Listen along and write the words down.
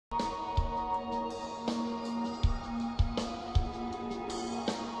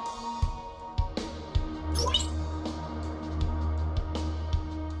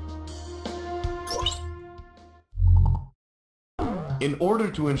In order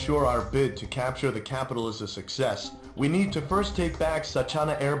to ensure our bid to capture the capital is a success, we need to first take back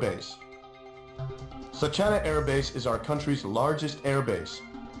Sachana Air Base. Sachana Air Base is our country's largest air base.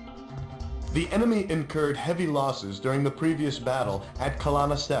 The enemy incurred heavy losses during the previous battle at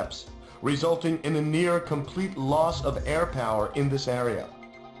Kalana Steppes, resulting in a near complete loss of air power in this area.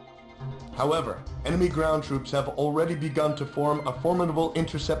 However, enemy ground troops have already begun to form a formidable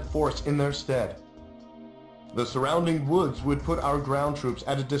intercept force in their stead. The surrounding woods would put our ground troops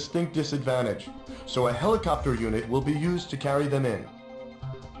at a distinct disadvantage, so a helicopter unit will be used to carry them in.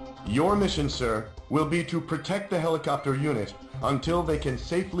 Your mission, sir, will be to protect the helicopter unit until they can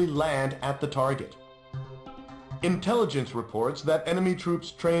safely land at the target. Intelligence reports that enemy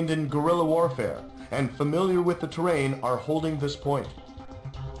troops trained in guerrilla warfare and familiar with the terrain are holding this point.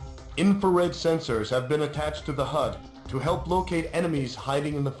 Infrared sensors have been attached to the HUD to help locate enemies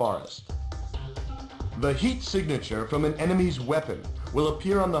hiding in the forest. The heat signature from an enemy's weapon will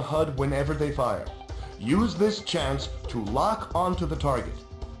appear on the HUD whenever they fire. Use this chance to lock onto the target.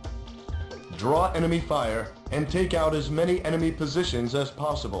 Draw enemy fire and take out as many enemy positions as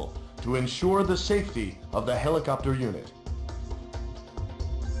possible to ensure the safety of the helicopter unit.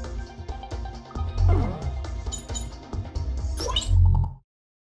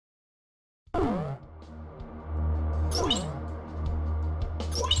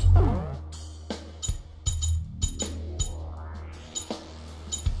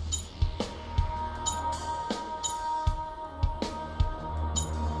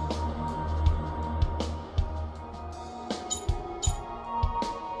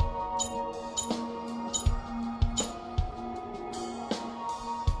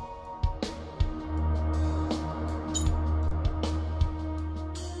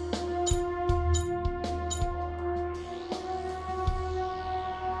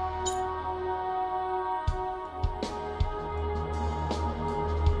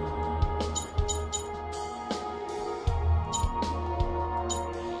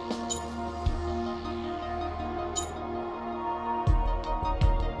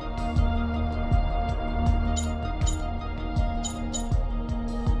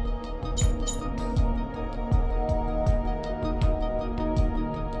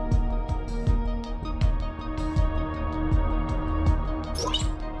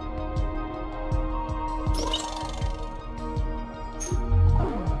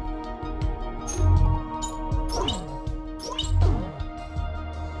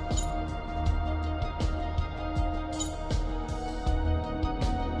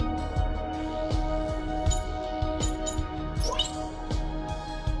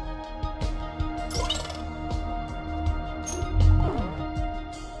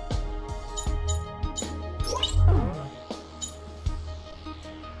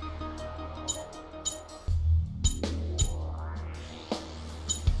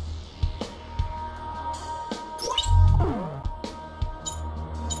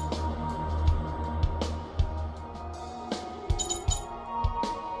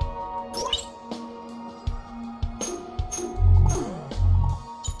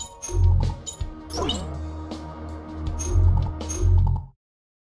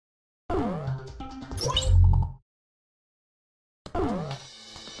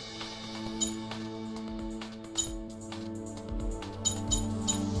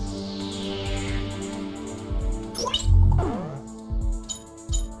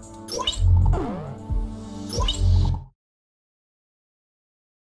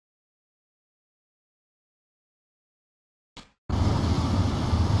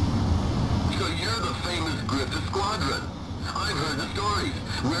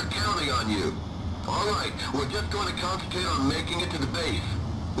 We're counting on you. All right, we're just going to concentrate on making it to the base.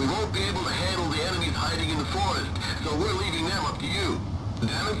 We won't be able to handle the enemies hiding in the forest, so we're leaving them up to you.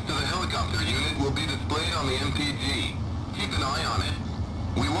 Damage to the helicopter unit will be displayed on the MPG. Keep an eye on it.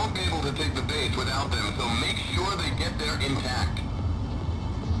 We won't be able to take the base without them, so make sure they get there intact.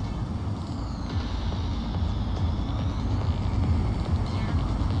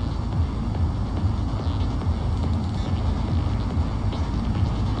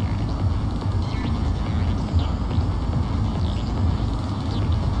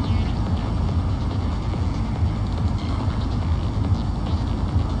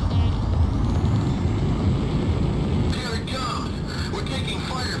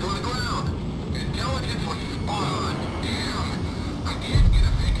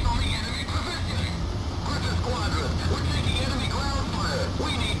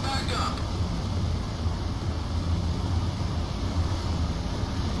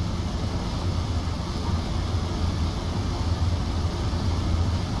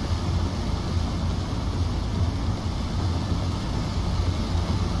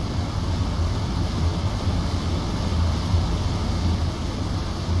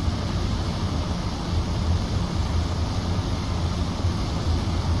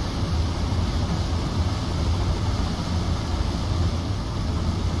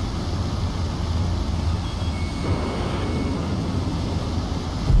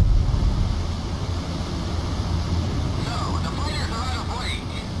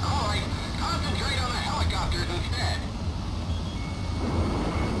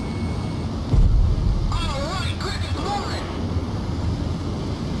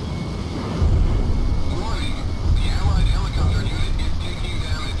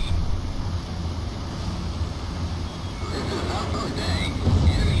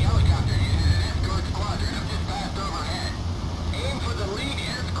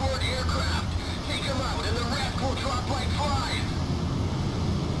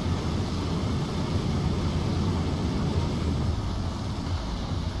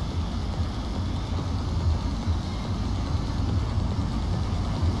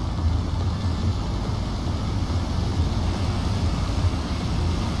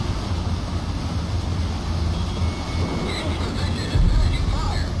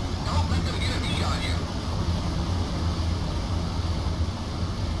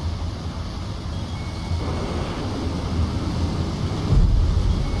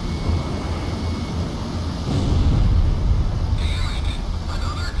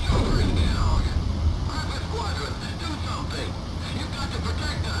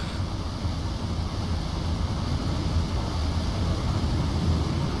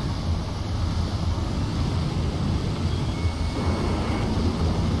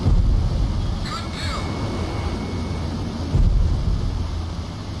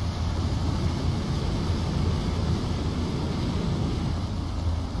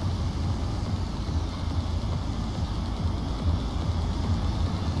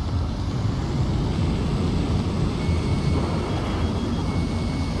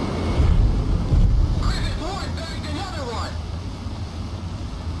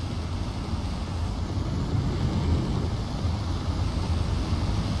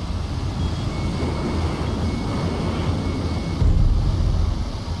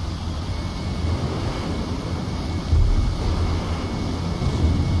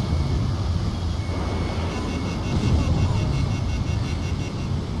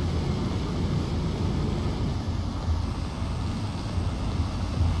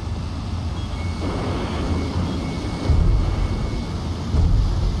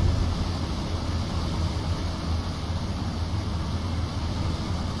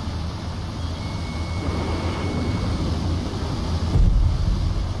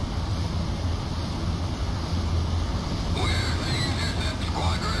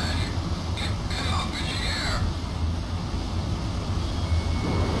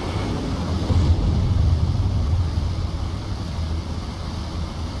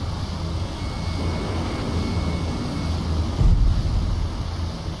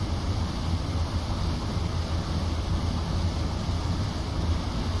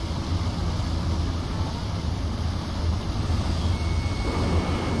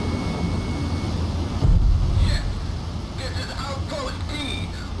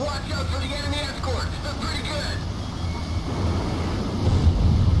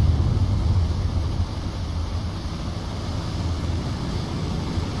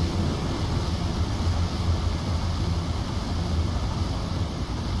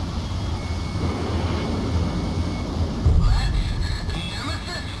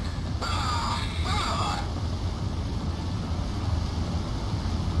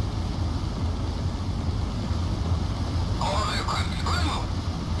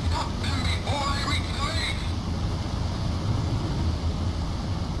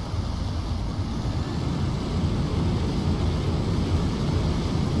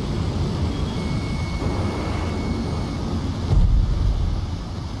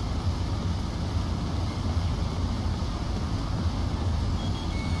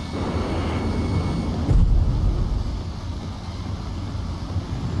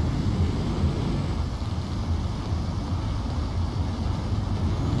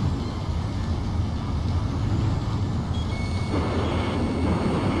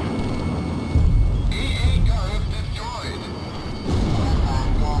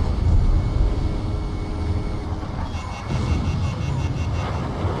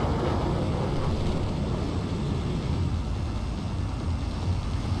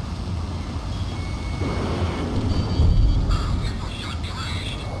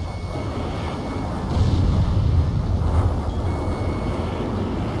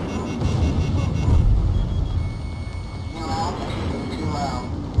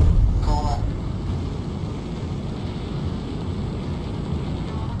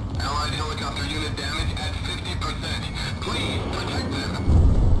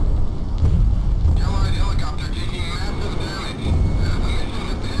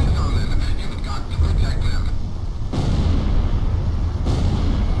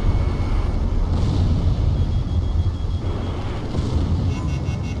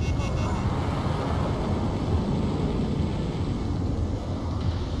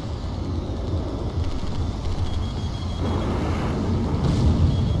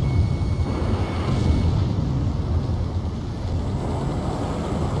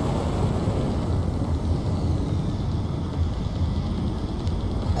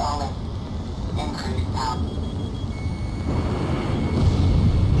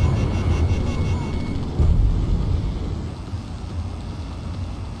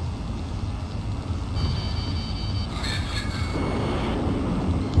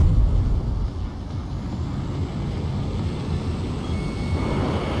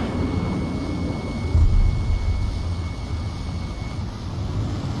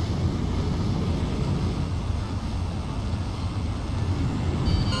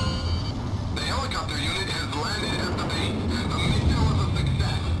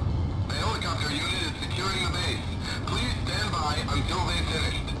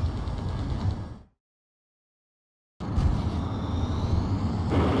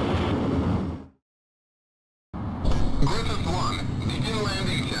 Griffith 1, begin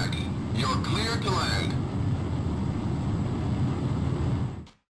landing check. You're clear to land.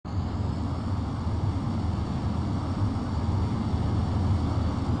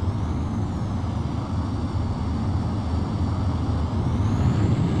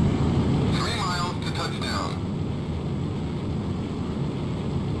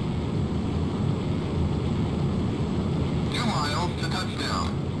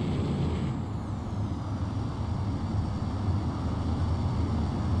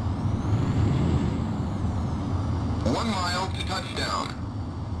 Touchdown.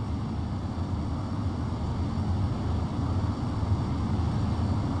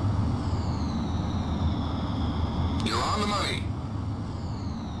 You're on the money.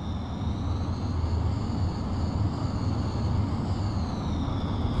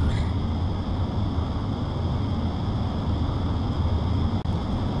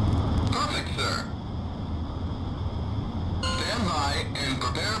 Perfect, sir. Stand by and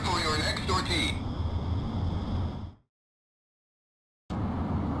prepare for your next sortie.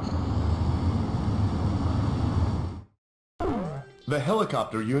 The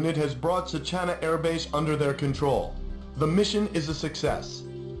helicopter unit has brought Sachana Air Base under their control. The mission is a success.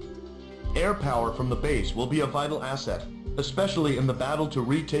 Air power from the base will be a vital asset, especially in the battle to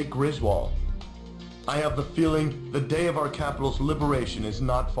retake Griswold. I have the feeling the day of our capital's liberation is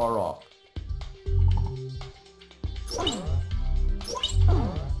not far off.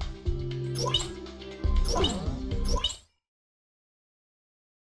 What?